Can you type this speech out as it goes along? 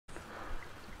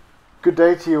Good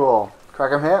day to you all.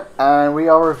 Cragum here, and we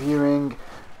are reviewing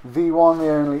the one, the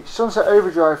only Sunset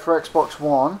Overdrive for Xbox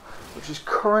One, which is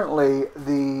currently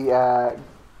the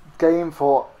game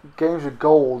for games with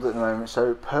gold at the moment,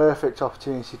 so perfect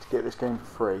opportunity to get this game for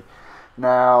free.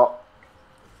 Now,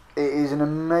 it is an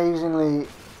amazingly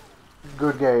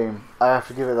good game, I have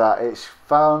to give it that. It's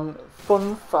fun,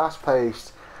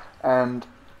 fast-paced, and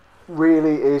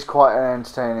really is quite an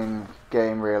entertaining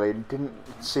game. Really didn't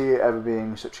see it ever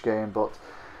being such a game, but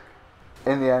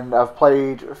in the end I've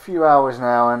played a few hours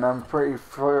now and I'm pretty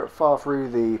far through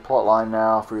the plot line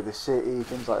now, through the city,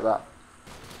 things like that,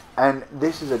 and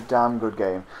this is a damn good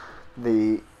game.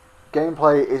 The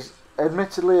gameplay is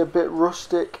admittedly a bit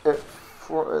rustic at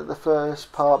the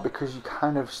first part because you're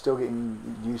kind of still getting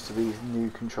used to these new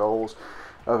controls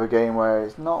of a game where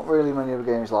it's not really many other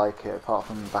games like it, apart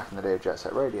from back in the day of Jet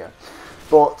Set Radio.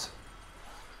 But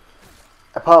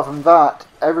apart from that,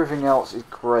 everything else is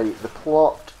great. The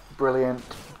plot, brilliant.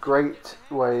 Great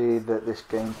way that this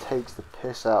game takes the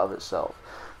piss out of itself.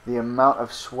 The amount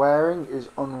of swearing is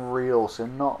unreal, so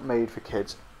not made for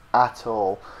kids at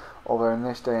all. Although in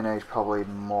this day and age, probably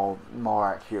more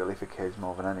accurately for kids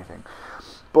more than anything.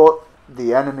 But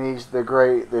the enemies, they're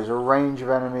great. There's a range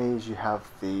of enemies. You have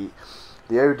the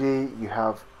OD, you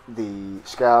have the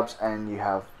Scabs, and you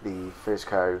have the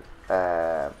Fizzco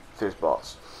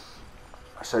Fizzbots.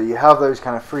 So you have those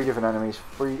kind of three different enemies,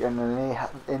 and then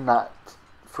in that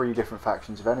three different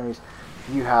factions of enemies,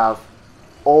 you have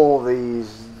all these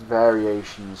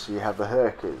variations. So you have the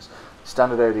Herkers,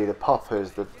 Standard OD, the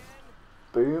Poppers, the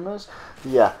Boomers,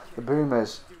 the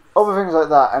Boomers, other things like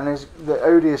that. And the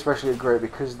OD especially are great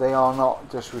because they are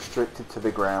not just restricted to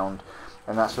the ground.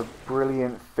 And that's a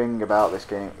brilliant thing about this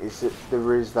game, is that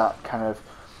there is that kind of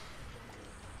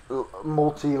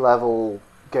multi-level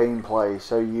gameplay,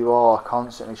 so you are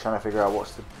constantly trying to figure out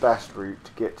what's the best route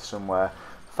to get to somewhere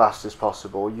fast as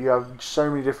possible. You have so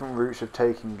many different routes of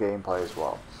taking gameplay as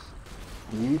well.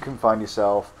 You can find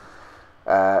yourself,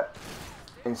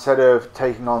 instead of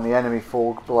taking on the enemy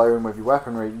full blown with your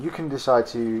weaponry, you can decide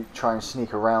to try and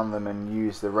sneak around them and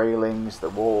use the railings, the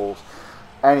walls,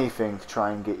 anything to try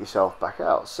and get yourself back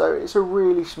out. So it's a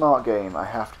really smart game, I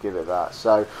have to give it that.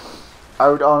 So I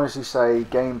would honestly say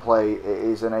gameplay, it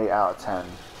is an 8 out of 10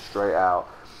 straight out.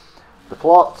 The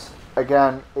plot,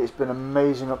 again, it's been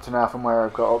amazing up to now from where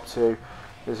I've got up to.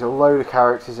 There's a load of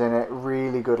characters in it,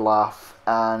 really good laugh,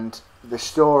 and the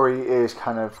story is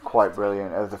kind of quite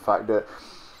brilliant, of the fact that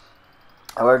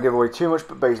I won't give away too much,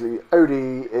 but basically OD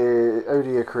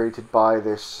are created by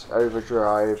this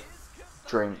Overdrive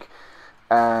drink.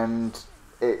 And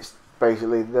it's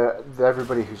basically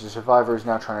everybody who's a survivor is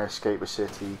now trying to escape the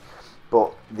city,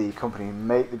 but the company who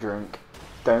make the drink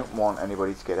don't want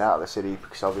anybody to get out of the city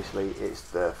because obviously it's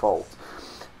their fault.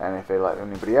 And if they let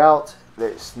anybody out,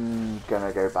 it's going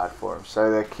to go bad for them.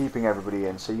 So they're keeping everybody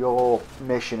in. So your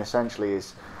mission essentially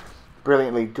is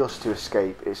brilliantly just to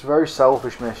escape. It's a very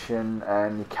selfish mission,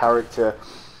 and your character,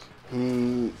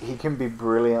 he can be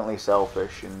brilliantly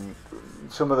selfish, and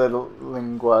some of the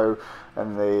lingo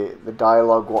and the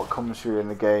dialogue what comes through in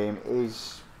the game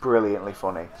is brilliantly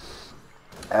funny.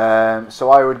 So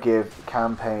I would give the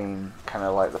campaign, kind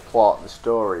of like the plot, the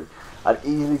story, I'd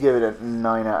easily give it a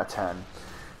 9 out of 10.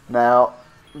 Now,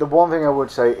 the one thing I would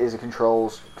say is the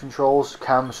controls. Controls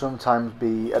can sometimes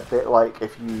be a bit like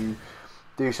if you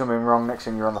do something wrong, next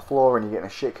thing you're on the floor and you're getting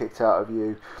a shit kicked out of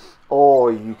you,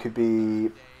 or you could be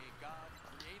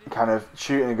kind of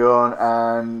shooting a gun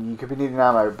and you could be needing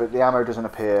ammo, but the ammo doesn't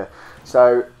appear.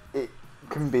 So it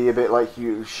can be a bit like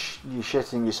you're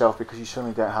shitting yourself because you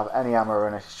suddenly don't have any ammo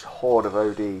and a horde of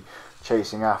OD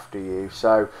chasing after you.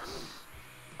 So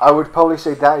I would probably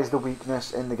say that is the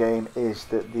weakness in the game, is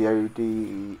that the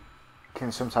OD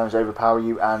can sometimes overpower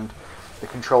you and the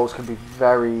controls can be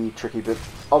very tricky. But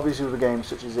obviously with a game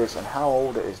such as this, and how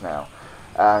old it is now,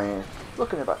 I mean, it's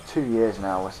looking at about 2 years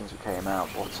now since it came out,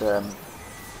 but I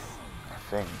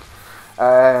think.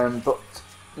 But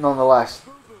nonetheless,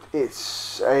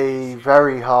 it's a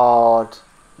very hard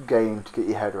game to get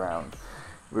your head around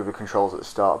with the controls at the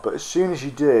start. But as soon as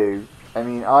you do, I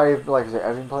mean, like I say,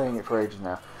 I've been playing it for ages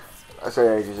now. I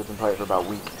say ages, I've been playing it for about a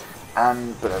week,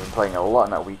 but I've been playing it a lot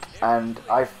in that week, and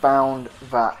I found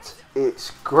that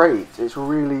it's great. It's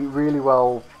really, really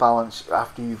well balanced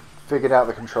after you've figured out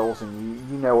the controls and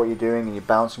you know what you're doing, and you're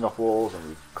bouncing off walls and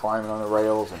you're climbing on the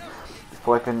rails and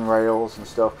flipping rails and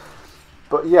stuff.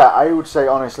 But yeah, I would say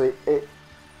honestly,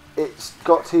 it's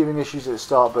got teething issues at the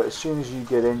start, but as soon as you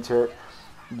get into it,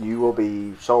 you will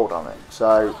be sold on it.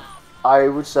 So I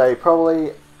would say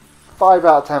probably 5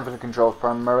 out of 10 for the controls,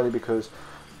 primarily because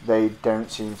they don't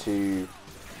seem to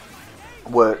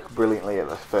work brilliantly at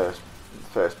the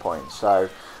first point, so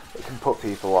it can put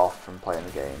people off from playing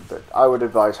the game. But I would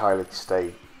advise highly to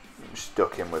stay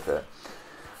stuck in with it.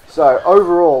 So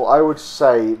overall, I would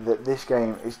say that this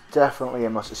game is definitely a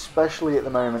must, especially at the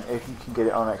moment if you can get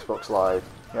it on Xbox Live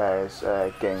as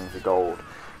Game for Gold,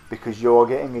 because you're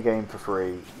getting a game for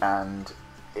free, and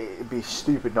it'd be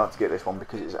stupid not to get this one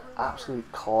because it's an absolute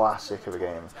classic of a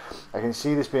game. I can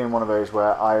see this being one of those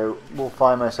where I will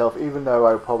find myself, even though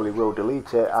I probably will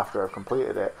delete it after I've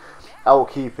completed it, I will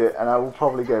keep it and I will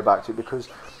probably go back to it, because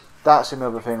that's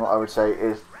another thing that I would say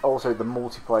is also the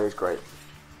multiplayer is great.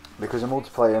 Because the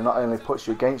multiplayer not only puts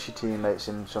you against your teammates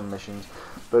in some missions,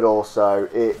 but also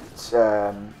it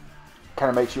kind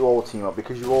of makes you all team up,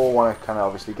 because you all want to kind of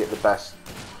obviously get the best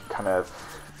kind of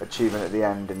achievement at the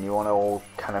end, and you want to all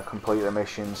kind of complete the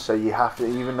missions. So you have to,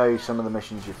 even though some of the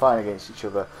missions you're fighting against each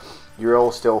other, you're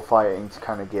all still fighting to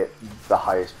kind of get the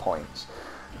highest points,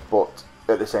 but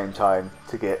at the same time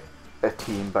to get a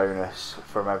team bonus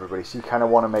from everybody. So you kind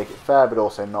of want to make it fair, but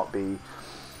also not be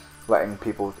letting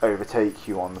people overtake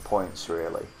you on the points,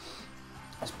 really.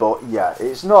 But yeah,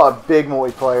 it's not a big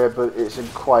multiplayer, but it's a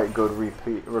quite good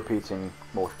repeating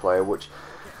multiplayer, which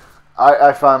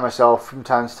I find myself from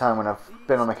time to time when I've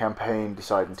been on a campaign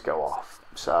deciding to go off.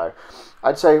 So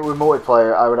I'd say with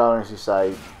multiplayer, I would honestly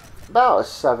say about a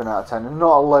 7 out of 10.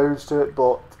 Not loads to it,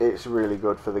 but it's really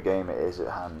good for the game it is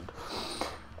at hand.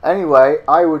 Anyway,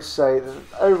 I would say that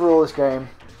overall this game,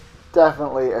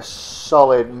 definitely a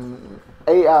solid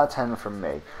 8 out of 10 from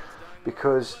me,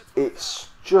 because it's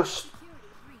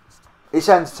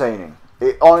entertaining.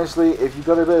 It honestly, if you've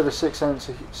got a bit of a sixth sense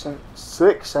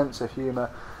of humour,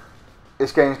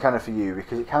 this game's kind of for you,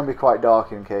 because it can be quite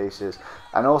dark in cases,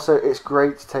 and also it's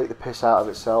great to take the piss out of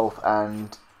itself,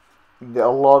 and a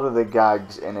lot of the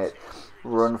gags in it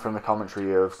run from the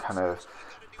commentary of kind of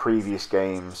previous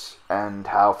games and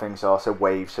how things are, so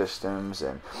wave systems,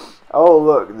 and oh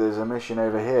look, there's a mission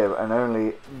over here, and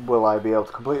only will I be able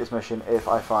to complete this mission if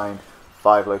I find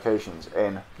 5 locations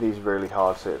in these really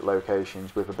hard to hit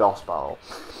locations with a boss battle.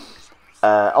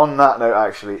 On that note,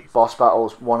 actually, boss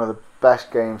battles, one of the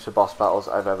best games for boss battles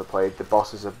I've ever played. The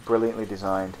bosses are brilliantly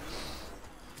designed,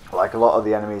 like a lot of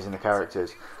the enemies and the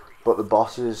characters, but the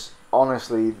bosses,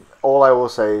 honestly, all I will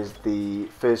say is the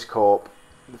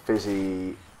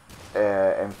fizzy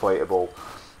inflatable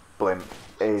blimp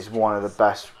is one of the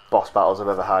best boss battles I've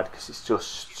ever had, because it's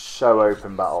just so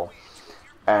open battle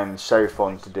and so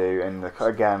fun to do, and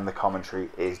again the commentary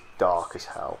is dark as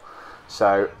hell.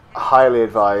 So highly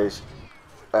advise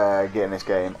getting this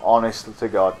game, honest to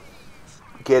God.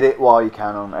 Get it while you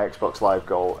can on Xbox Live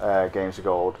Gold, Games of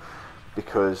Gold,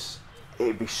 because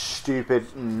it'd be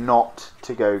stupid not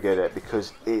to go get it,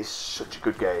 because it's such a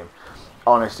good game.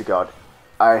 Honest to God,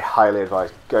 I highly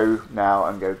advise go now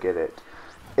and go get it.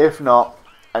 If not,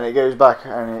 and it goes back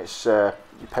and it's you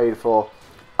paid for,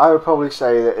 I would probably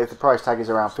say that if the price tag is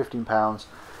around £15,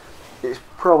 it's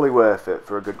probably worth it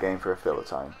for a good game for a filler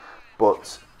time.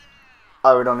 But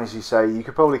I would honestly say you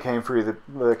could probably came through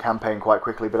the campaign quite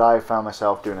quickly, but I found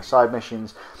myself doing the side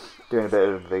missions, doing a bit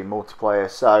of the multiplayer,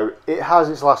 so it has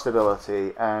its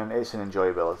lastability and it's an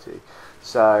enjoyability.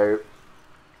 So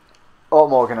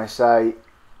what more can I say?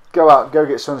 Go out, go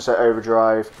get Sunset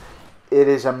Overdrive. It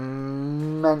is an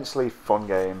immensely fun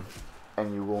game,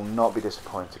 and you will not be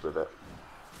disappointed with it.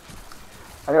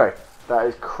 Anyway, that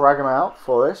is Cragum Out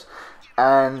for this,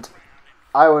 and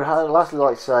I would lastly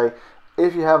like to say,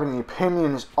 if you have any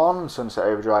opinions on Sunset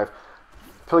Overdrive,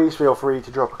 please feel free to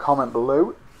drop a comment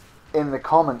below in the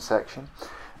comment section.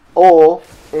 Or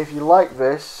if you like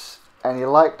this and you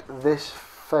liked this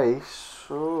face,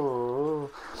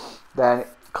 then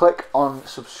click on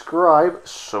subscribe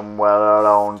somewhere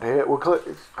around here. We'll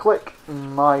click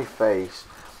my face,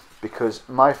 because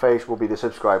my face will be the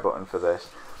subscribe button for this.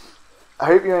 I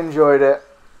hope you enjoyed it.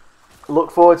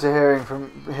 Look forward to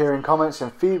hearing comments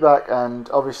and feedback, and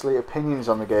obviously opinions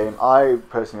on the game. I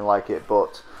personally like it,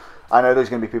 but I know there's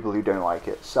going to be people who don't like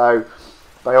it. So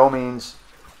by all means,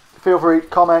 feel free,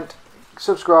 comment,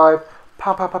 subscribe,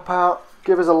 pow,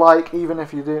 give us a like, even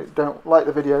if you don't like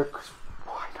the video, because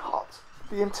why not?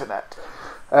 The internet.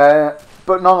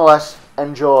 But nonetheless,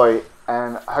 enjoy,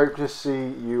 and hope to see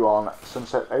you on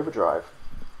Sunset Overdrive.